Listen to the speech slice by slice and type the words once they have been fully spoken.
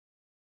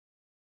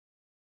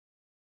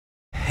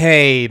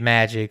Hey,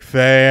 Magic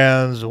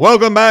fans.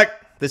 Welcome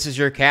back. This is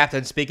your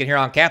captain speaking here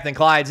on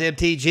Capnclydes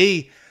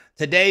MTG.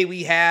 Today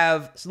we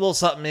have a little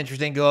something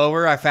interesting to go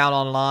over I found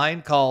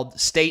online called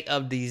State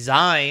of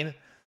Design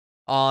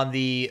on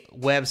the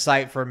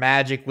website for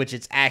Magic, which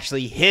it's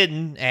actually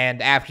hidden.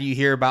 And after you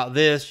hear about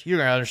this, you're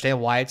going to understand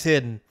why it's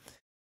hidden.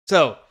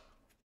 So,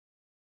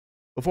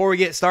 before we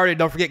get started,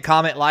 don't forget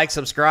comment, like,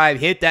 subscribe,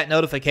 hit that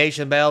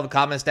notification bell. The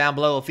comments down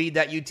below will feed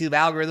that YouTube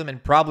algorithm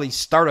and probably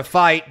start a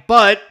fight,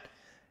 but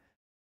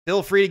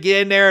feel free to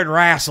get in there and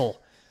wrestle.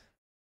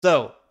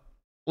 So,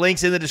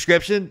 links in the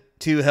description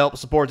to help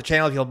support the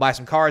channel if you'll buy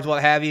some cards,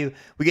 what have you.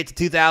 We get to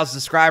 2,000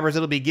 subscribers,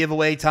 it'll be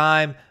giveaway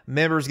time.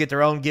 Members get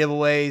their own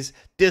giveaways.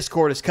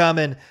 Discord is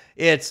coming.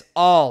 It's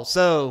all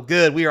so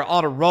good. We are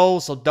on a roll,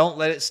 so don't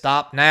let it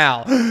stop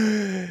now.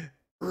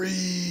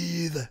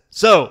 Breathe.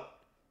 So,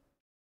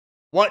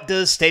 what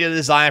does State of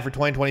Design for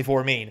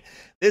 2024 mean?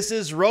 This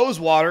is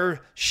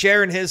Rosewater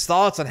sharing his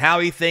thoughts on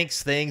how he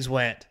thinks things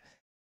went.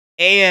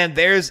 And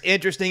there's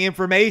interesting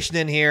information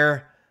in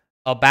here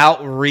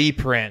about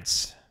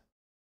reprints.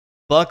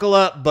 Buckle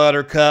up,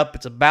 Buttercup.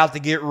 It's about to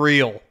get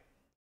real.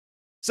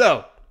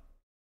 So,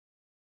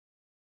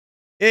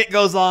 it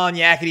goes on,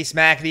 yakety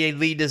smackety,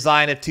 lead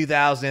design of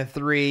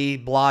 2003,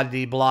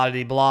 blah-de-dee,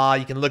 blah-de-dee, blah.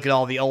 You can look at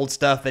all the old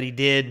stuff that he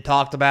did and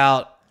talked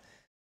about.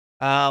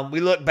 We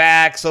look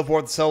back, so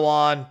forth and so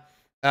on.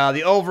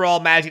 The overall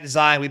Magic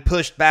design, we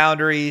pushed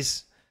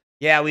boundaries.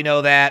 Yeah, we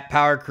know that.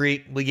 Power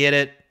creep, we get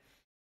it.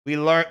 We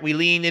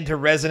leaned into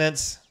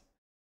resonance.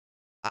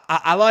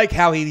 I like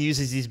how he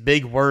uses these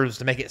big words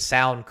to make it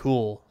sound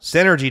cool.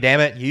 Synergy, damn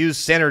it. You use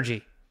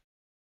synergy.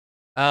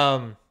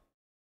 To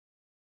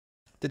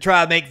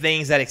try to make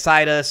things that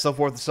excite us, so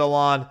forth and so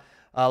on.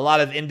 A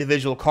lot of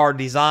individual card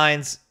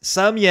designs.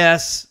 Some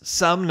yes,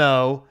 some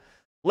no.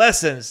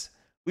 Lessons.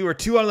 We were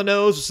too on the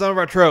nose with some of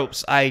our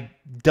tropes. I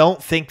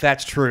don't think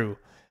that's true.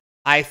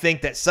 I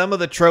think that some of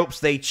the tropes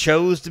they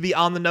chose to be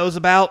on the nose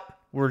about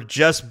were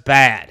just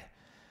bad.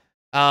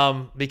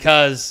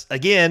 Because,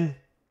 again,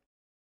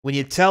 when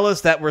you tell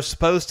us that we're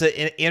supposed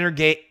to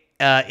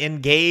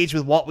engage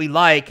with what we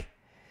like,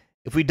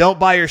 if we don't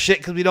buy your shit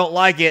because we don't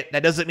like it,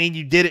 that doesn't mean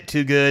you did it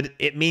too good.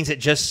 It means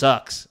it just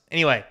sucks.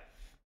 Anyway,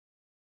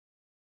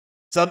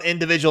 some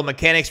individual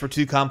mechanics were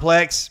too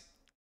complex.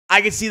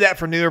 I can see that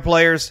for newer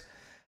players.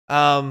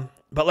 But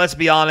let's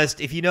be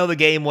honest, if you know the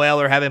game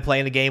well or have been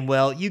playing the game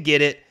well, you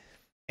get it.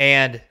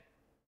 And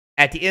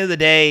at the end of the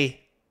day,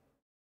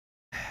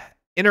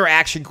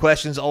 interaction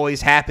questions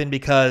always happen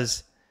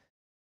because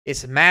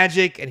it's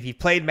Magic, and if you've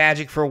played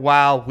Magic for a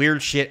while,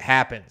 weird shit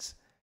happens.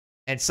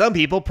 And some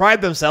people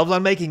pride themselves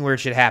on making weird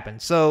shit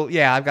happen. So,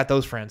 yeah, I've got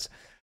those friends.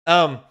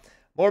 More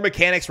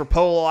mechanics were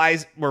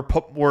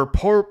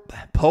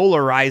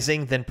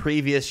polarizing than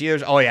previous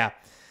years. Oh, yeah.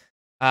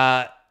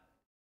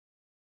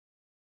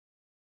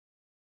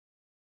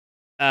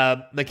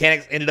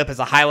 Mechanics ended up as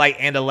a highlight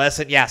and a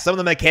lesson. Yeah, some of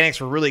the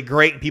mechanics were really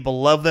great and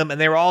people love them, and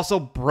they were also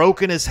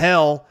broken as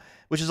hell,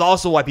 which is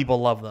also why people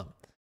love them.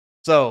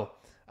 So,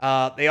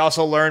 they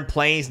also learned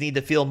planes need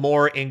to feel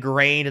more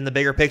ingrained in the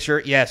bigger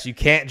picture. Yes, you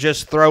can't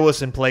just throw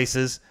us in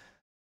places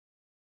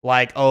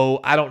like, oh,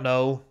 I don't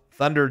know,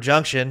 Thunder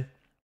Junction,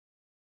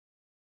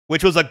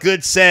 which was a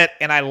good set,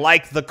 and I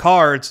liked the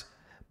cards,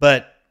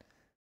 but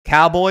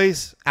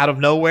Cowboys out of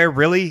nowhere,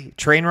 really?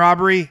 Train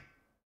robbery?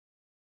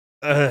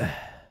 Ugh.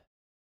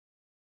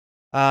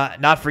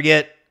 Not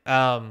forget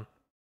the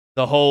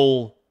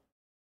whole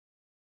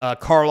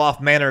Karloff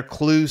Manor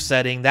clue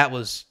setting. That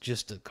was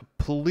just a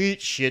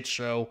complete shit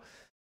show.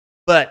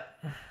 But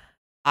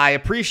I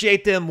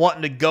appreciate them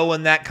wanting to go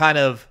in that kind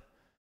of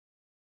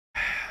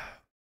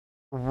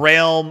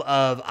realm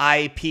of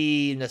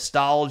IP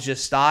nostalgia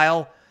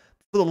style.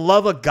 For the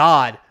love of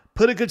God,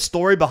 put a good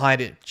story behind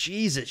it.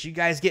 Jesus, you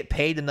guys get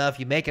paid enough.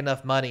 You make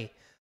enough money.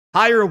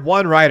 Hire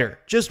one writer.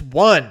 Just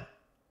one.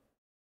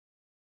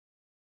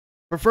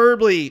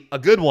 Preferably a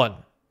good one.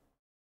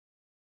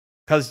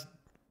 Because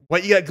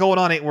what you got going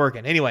on ain't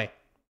working. Anyway.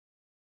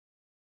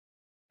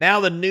 Now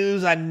the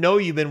news I know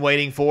you've been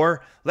waiting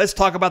for. Let's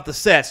talk about the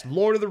sets.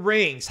 Lord of the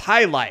Rings.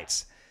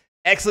 Highlights.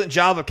 Excellent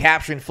job of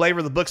capturing flavor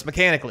of the books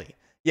mechanically.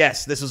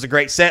 Yes, this was a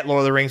great set. Lord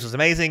of the Rings was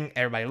amazing.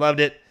 Everybody loved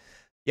it.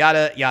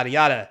 Yada, yada,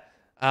 yada.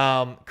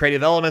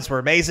 Creative elements were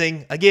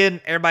amazing. Again,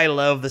 everybody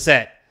loved the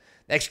set.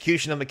 The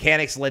execution of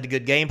mechanics led to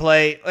good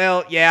gameplay.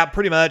 Well, yeah,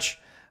 pretty much.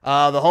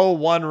 The whole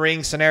One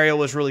Ring scenario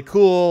was really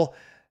cool,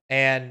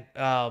 and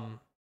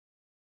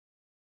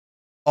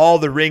all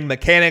the ring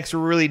mechanics were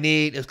really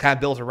neat. It was kind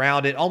of built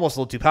around it, almost a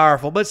little too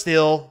powerful, but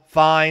still,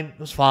 fine. It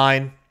was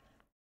fine.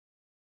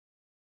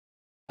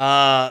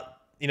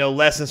 You know,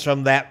 lessons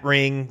from that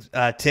ring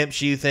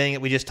tempts you thing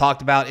that we just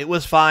talked about. It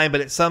was fine,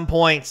 but at some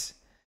points,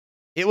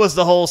 it was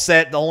the whole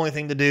set, the only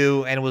thing to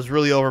do, and it was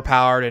really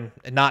overpowered and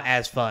not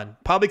as fun.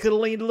 Probably could have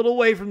leaned a little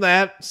away from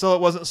that, so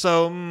it wasn't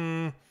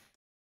so,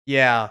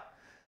 yeah.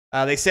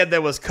 They said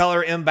there was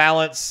color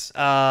imbalance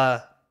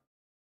in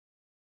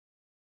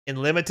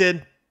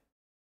Limited.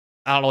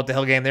 I don't know what the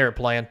hell game they were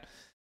playing.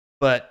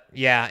 But,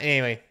 yeah,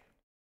 anyway.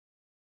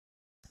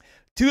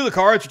 2 of the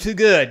cards are too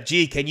good.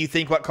 Gee, can you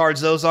think what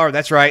cards those are?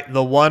 That's right,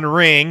 the One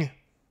Ring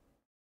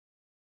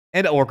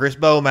and Orcish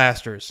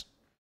Bowmasters.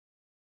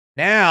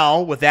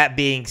 Now, with that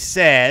being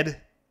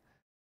said,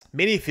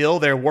 many feel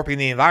they're warping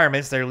the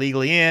environments they're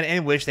legally in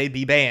and wish they'd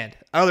be banned.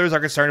 Others are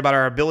concerned about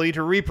our ability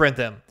to reprint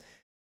them.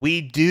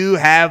 We do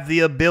have the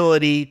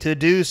ability to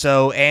do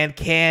so and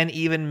can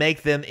even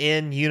make them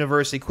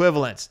in-universe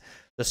equivalents.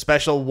 The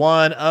special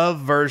one-of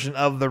version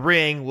of the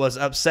ring was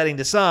upsetting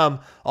to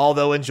some,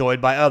 although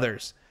enjoyed by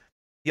others.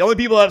 The only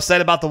people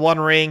upset about the One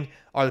Ring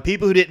are the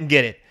people who didn't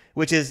get it,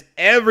 which is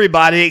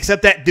everybody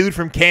except that dude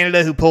from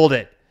Canada who pulled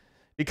it,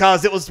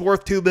 because it was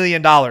worth $2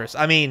 million.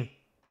 I mean,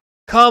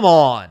 come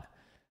on.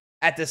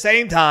 At the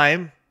same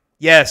time,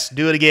 yes,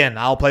 do it again.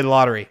 I'll play the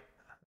lottery.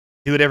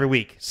 Do it every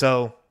week.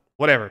 So,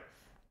 whatever.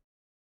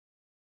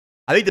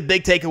 I think the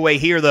big takeaway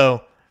here,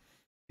 though,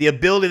 the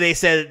ability they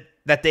said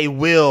that they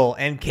will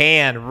and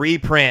can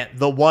reprint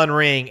the One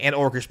Ring and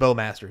Orcish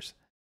Bowmasters.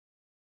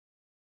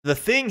 The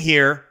thing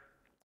here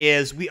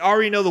is we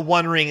already know the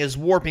One Ring is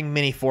warping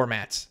many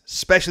formats,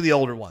 especially the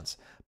older ones.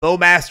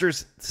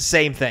 Bowmasters, the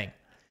same thing.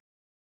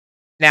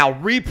 Now,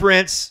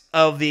 reprints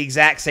of the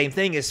exact same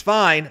thing is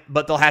fine,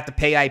 but they'll have to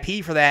pay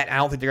IP for that. I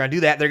don't think they're going to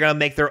do that. They're going to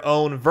make their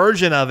own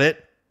version of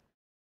it.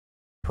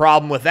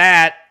 Problem with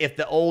that, if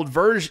the old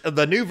version,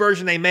 the new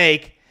version they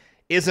make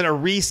isn't a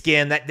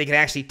reskin that they can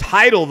actually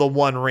title the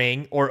One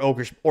Ring or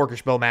Orcish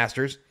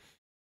Bowmasters,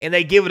 and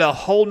they give it a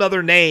whole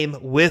nother name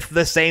with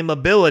the same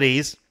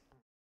abilities,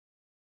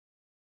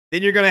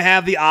 then you're going to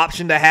have the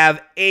option to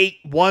have 8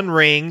 One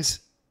Rings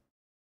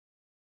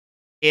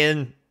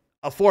in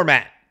a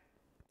format.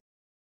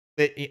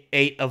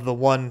 8 of the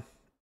one,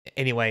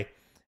 anyway.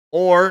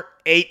 Or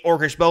 8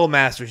 Orcish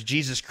Bowmasters.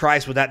 Jesus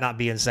Christ, would that not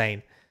be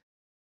insane?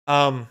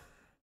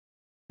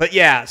 But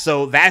yeah,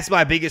 so that's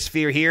my biggest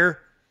fear here.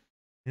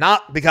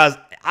 Not because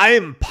I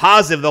am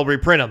positive they'll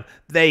reprint them.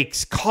 They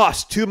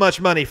cost too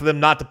much money for them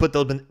not to put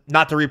those,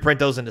 not to reprint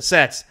those into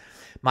sets.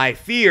 My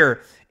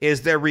fear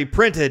is they're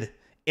reprinted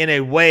in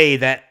a way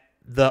that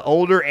the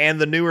older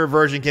and the newer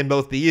version can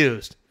both be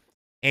used.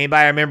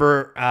 Anybody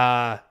remember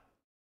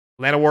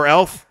Land of War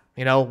Elf?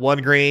 You know,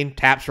 1 green,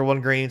 taps for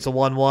 1 green, it's a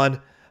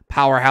 1/1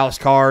 powerhouse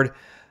card.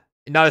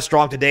 Not as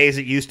strong today as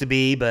it used to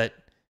be, but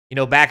you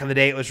know, back in the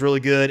day it was really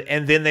good.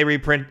 And then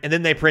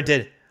they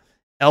printed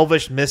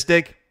Elvish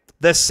Mystic,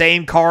 the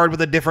same card with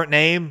a different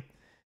name,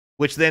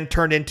 which then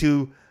turned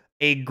into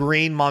a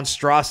green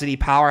monstrosity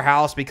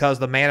powerhouse because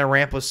the mana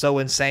ramp was so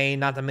insane.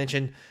 Not to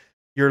mention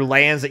your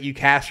lands that you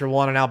cast for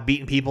 1 are now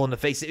beating people in the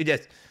face. It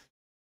just,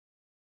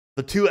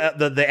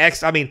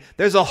 I mean,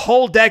 there's a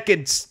whole deck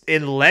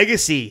in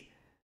Legacy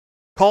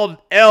called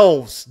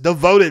Elves,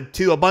 devoted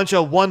to a bunch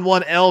of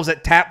 1/1 elves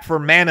that tap for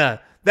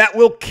mana that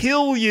will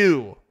kill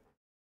you.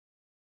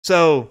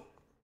 So,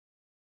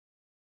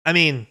 I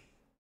mean,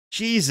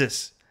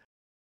 Jesus.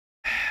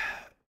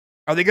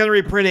 Are they going to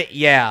reprint it?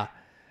 Yeah.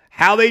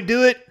 How they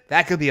do it,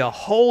 that could be a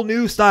whole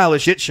new style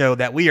of shit show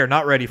that we are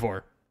not ready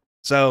for.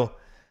 So,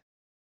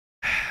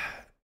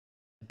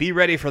 be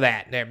ready for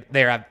that.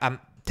 There.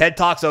 TED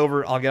Talk's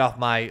over. I'll get off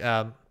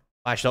my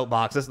my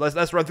soapbox.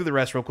 Let's run through the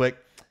rest real quick.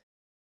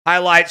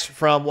 Highlights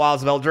from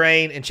Wilds of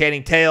Eldraine,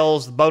 Enchanting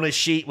Tales. The bonus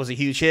sheet was a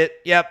huge hit.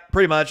 Yep,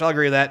 pretty much. I'll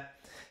agree with that.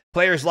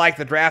 Players like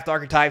the draft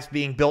archetypes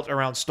being built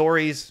around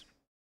stories.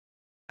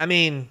 I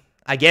mean,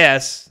 I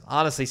guess.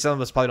 Honestly, some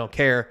of us probably don't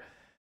care.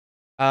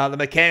 The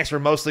mechanics were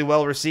mostly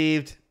well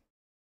received.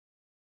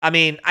 I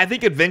mean, I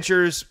think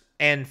adventures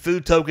and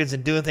food tokens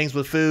and doing things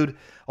with food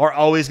are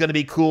always going to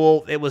be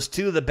cool. It was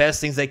 2 of the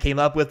best things they came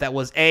up with that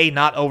was A,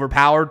 not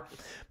overpowered,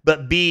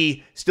 but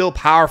B, still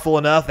powerful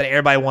enough that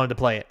everybody wanted to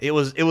play it. It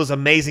was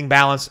amazing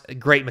balance,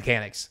 great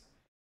mechanics.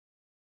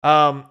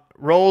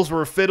 Roles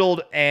were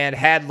fiddled and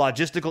had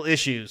logistical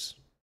issues.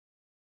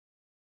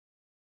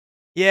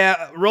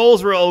 Yeah,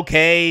 roles were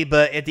okay,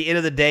 but at the end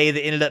of the day,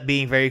 they ended up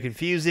being very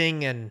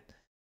confusing and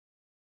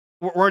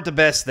weren't the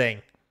best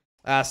thing.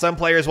 Some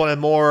players wanted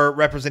more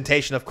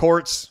representation of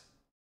courts.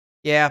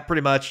 Yeah,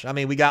 pretty much. I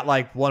mean, we got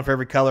like 1 for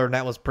every color, and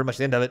that was pretty much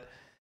the end of it.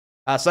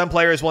 Some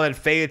players wanted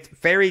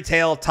fairy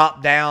tale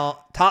top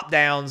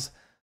downs,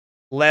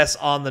 less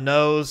on the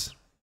nose.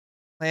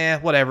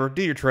 Whatever.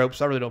 Do your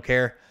tropes. I really don't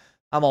care.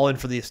 I'm all in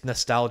for this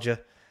nostalgia.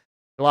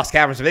 The Lost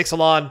Caverns of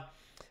Ixalan.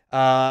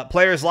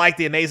 Players like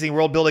the amazing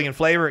world building and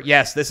flavor.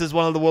 Yes, this is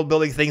one of the world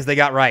building things they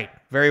got right.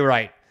 Very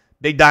right.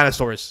 Big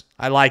dinosaurs.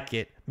 I like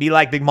it. Me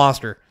like big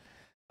monster.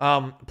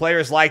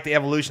 Players like the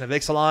evolution of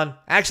Ixalan.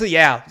 Actually,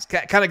 yeah, it's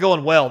kind of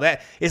going well.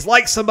 That it's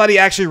like somebody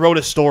actually wrote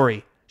a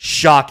story.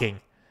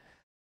 Shocking.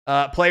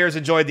 Players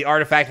enjoyed the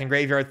artifact and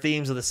graveyard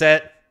themes of the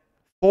set.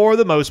 For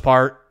the most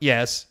part,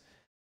 yes.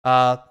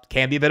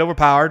 Can be a bit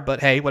overpowered,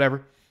 but hey,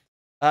 whatever.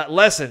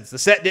 Lessons. The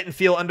set didn't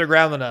feel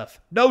underground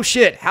enough. No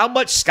shit. How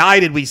much sky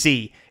did we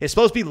see? It's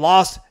supposed to be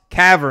lost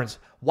caverns.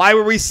 Why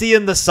were we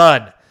seeing the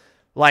sun?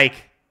 Like,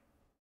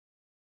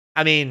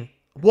 I mean,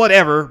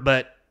 whatever,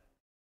 but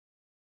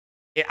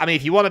I mean,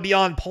 if you want to be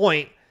on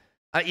point,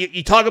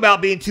 you talk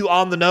about being too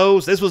on the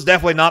nose. This was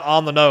definitely not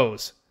on the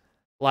nose.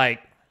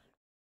 Like,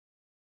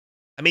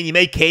 I mean, you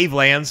made cave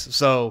lands,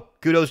 so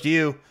kudos to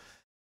you.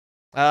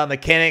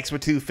 Mechanics were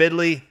too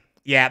fiddly.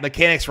 Yeah,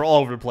 mechanics were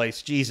all over the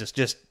place. Jesus,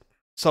 just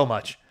so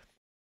much.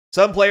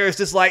 Some players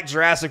dislike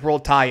Jurassic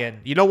World tie-in.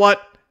 You know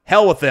what?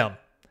 Hell with them.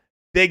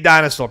 Big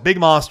dinosaur, big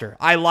monster.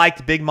 I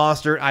liked Big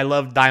Monster. I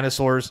loved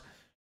dinosaurs.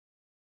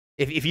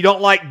 If you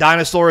don't like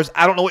dinosaurs,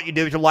 I don't know what you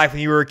did with your life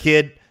when you were a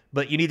kid,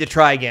 but you need to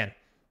try again.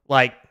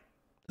 Like,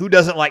 who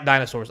doesn't like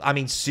dinosaurs? I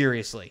mean,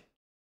 seriously.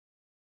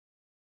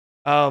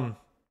 Karlov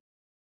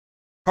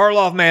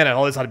Mana.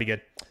 Oh, this ought to be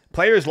good.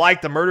 Players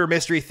like the murder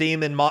mystery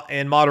theme in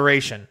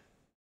moderation.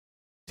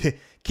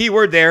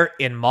 Keyword there,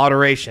 in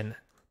moderation.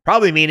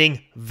 Probably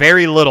meaning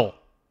very little.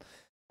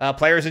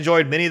 Players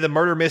enjoyed many of the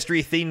murder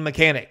mystery themed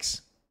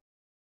mechanics.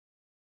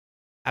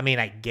 I mean,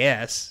 I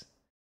guess.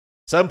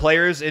 Some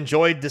players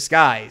enjoyed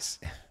disguise.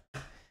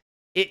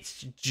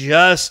 It's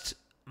just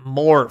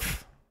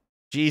morph.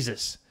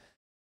 Jesus.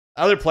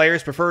 Other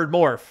players preferred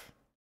morph.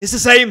 It's the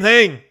same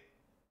thing,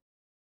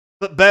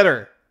 but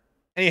better.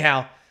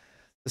 Anyhow,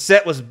 the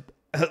set was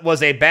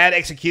a bad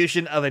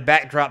execution of a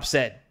backdrop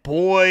set.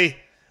 Boy,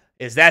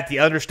 is that the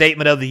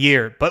understatement of the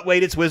year. But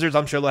wait, it's Wizards.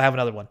 I'm sure they'll have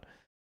another one.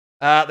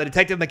 The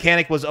detective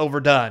mechanic was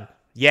overdone.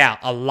 Yeah,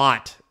 a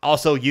lot.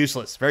 Also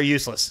useless. Very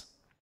useless.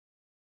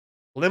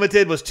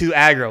 Limited was too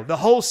aggro. The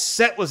whole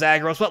set was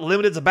aggro. That's what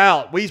Limited's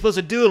about. What are you supposed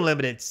to do in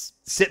Limited?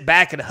 Sit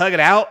back and hug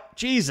it out?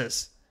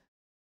 Jesus.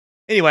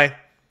 Anyway,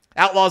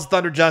 Outlaws of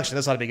Thunder Junction.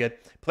 This ought to be good.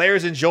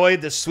 Players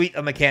enjoyed the suite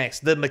of mechanics.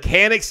 The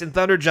mechanics in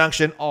Thunder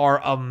Junction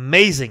are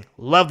amazing.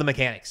 Love the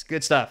mechanics.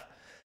 Good stuff.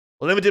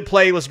 Limited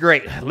play was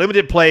great.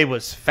 Limited play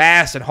was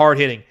fast and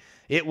hard-hitting.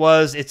 It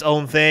was its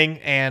own thing,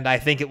 and I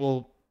think it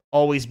will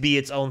always be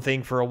its own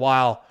thing for a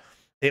while.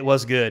 It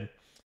was good.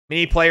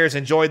 Many players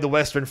enjoyed the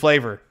Western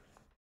flavor.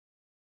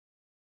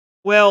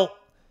 Well,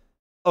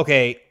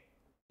 okay,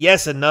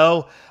 yes and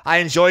no. I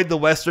enjoyed the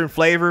Western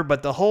flavor,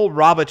 but the whole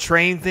rob a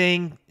train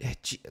thing,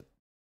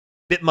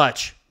 bit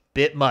much.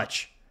 Bit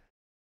much.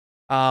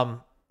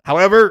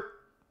 However,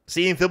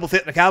 seeing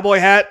Fibblethip in a cowboy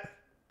hat,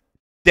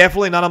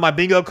 definitely not on my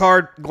bingo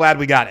card. Glad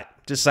we got it.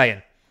 Just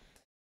saying.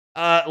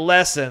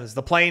 Lessons.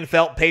 The plane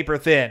felt paper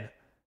thin.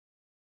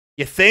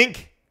 You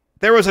think?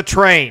 There was a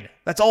train.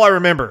 That's all I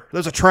remember.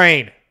 There's a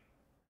train.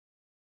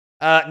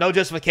 No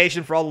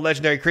justification for all the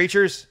legendary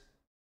creatures.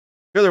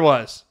 Sure there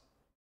was.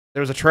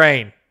 There was a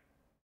train.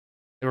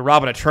 They were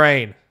robbing a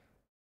train.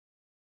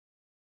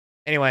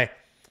 Anyway,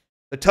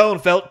 the tone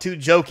felt too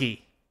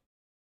jokey.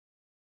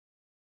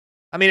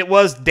 I mean, it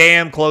was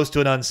damn close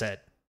to an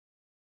unset.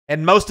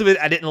 And most of it,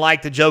 I didn't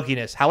like the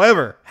jokiness.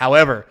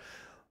 However,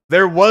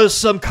 there was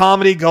some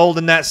comedy gold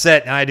in that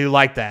set, and I do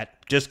like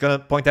that. Just going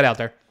to point that out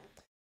there.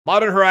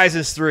 Modern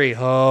Horizons 3.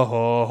 Ho,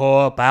 ho,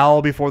 ho.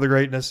 Bow before the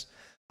greatness.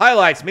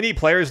 Highlights. Many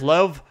players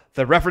love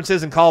the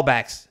references and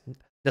callbacks.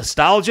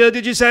 Nostalgia,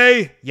 did you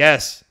say?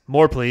 Yes.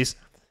 More, please.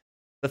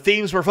 The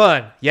themes were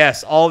fun.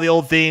 Yes, all the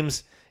old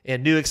themes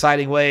in new,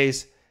 exciting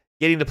ways.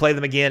 Getting to play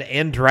them again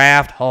in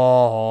draft.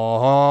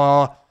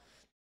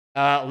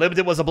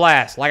 Limited was a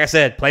blast. Like I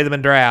said, play them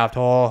in draft.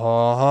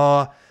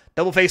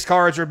 Double face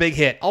cards are a big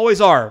hit. Always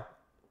are.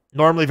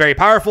 Normally very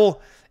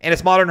powerful. And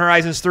it's Modern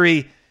Horizons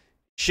 3.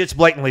 Shit's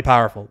blatantly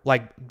powerful.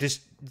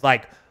 Just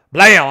blam,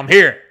 I'm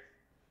here.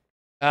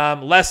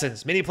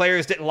 Lessons. Many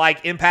players didn't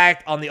like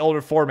impact on the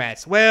older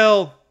formats.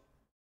 Well,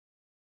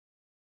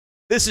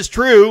 this is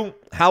true.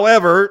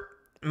 However,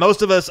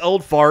 most of us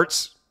old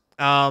farts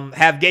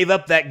have gave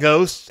up that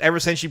ghost ever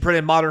since you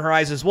printed Modern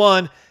Horizons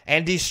 1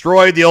 and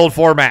destroyed the old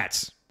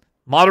formats.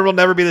 Modern will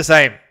never be the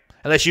same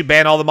unless you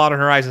ban all the Modern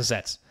Horizon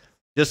sets.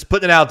 Just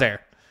putting it out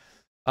there.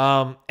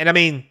 And I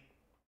mean,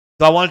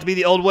 do I want it to be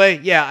the old way?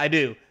 Yeah, I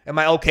do. Am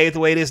I okay with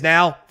the way it is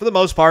now? For the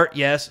most part,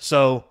 yes.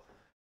 So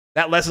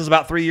that lesson's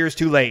about 3 years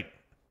too late,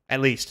 at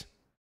least.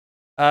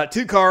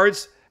 2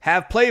 cards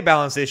have play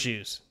balance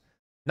issues.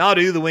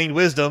 Nadu, the Winged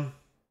Wisdom.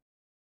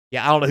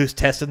 Yeah, I don't know who's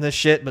testing this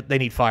shit, but they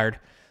need fired.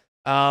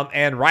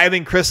 And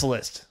Writhing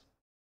Chrysalis.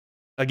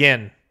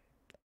 Again,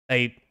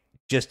 a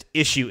just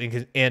issue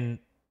in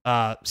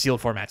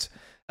sealed formats.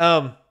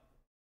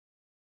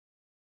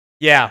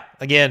 Yeah,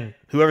 again,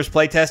 whoever's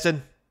play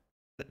testing,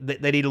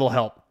 they need a little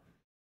help.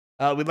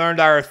 We learned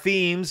our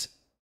themes.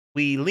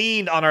 We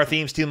leaned on our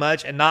themes too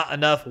much and not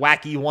enough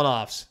wacky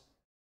one-offs.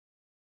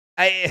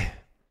 I'm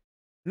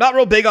not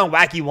real big on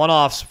wacky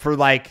one-offs for,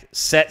 like,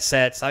 sets.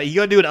 You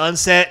gonna do an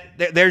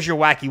unset? There's your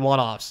wacky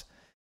one-offs.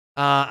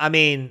 I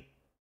mean,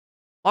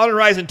 Modern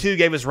Horizon 2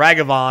 gave us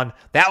Ragavan.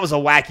 That was a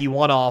wacky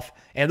one-off.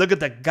 And look at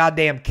the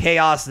goddamn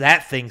chaos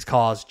that thing's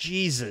caused.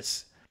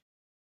 Jesus.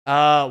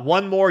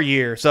 One more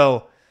year.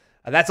 So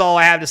that's all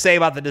I have to say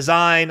about the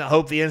design. I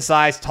hope the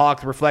insights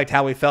talk reflect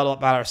how we felt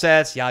about our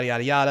sets, yada,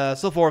 yada, yada,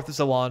 so forth and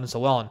so on and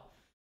so on.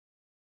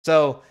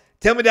 So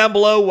tell me down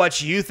below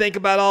what you think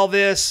about all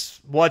this.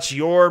 What's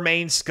your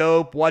main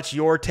scope? What's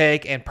your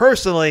take? And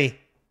personally,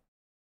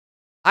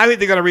 I think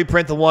they're going to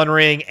reprint the One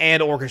Ring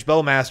and Orcish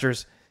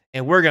Bowmasters,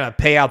 and we're going to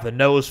pay out the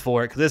nose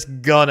for it because it's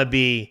going to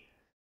be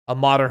a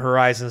Modern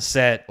Horizons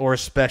set or a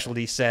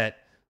specialty set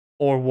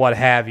or what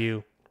have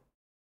you.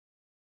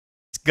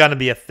 It's going to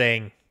be a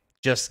thing.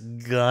 Just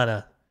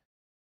gonna.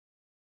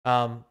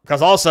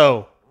 Because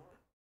also,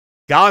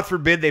 God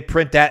forbid they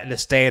print that in the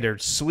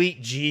standard.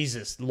 Sweet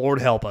Jesus,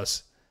 Lord help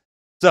us.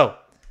 So,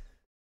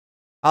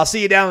 I'll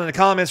see you down in the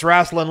comments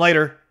wrestling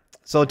later.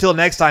 So until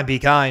next time, be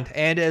kind.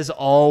 And as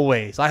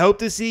always, I hope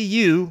to see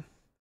you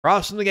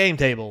across from the game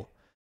table.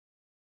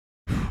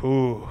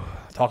 Ooh,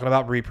 talking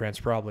about reprints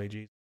probably,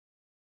 geez.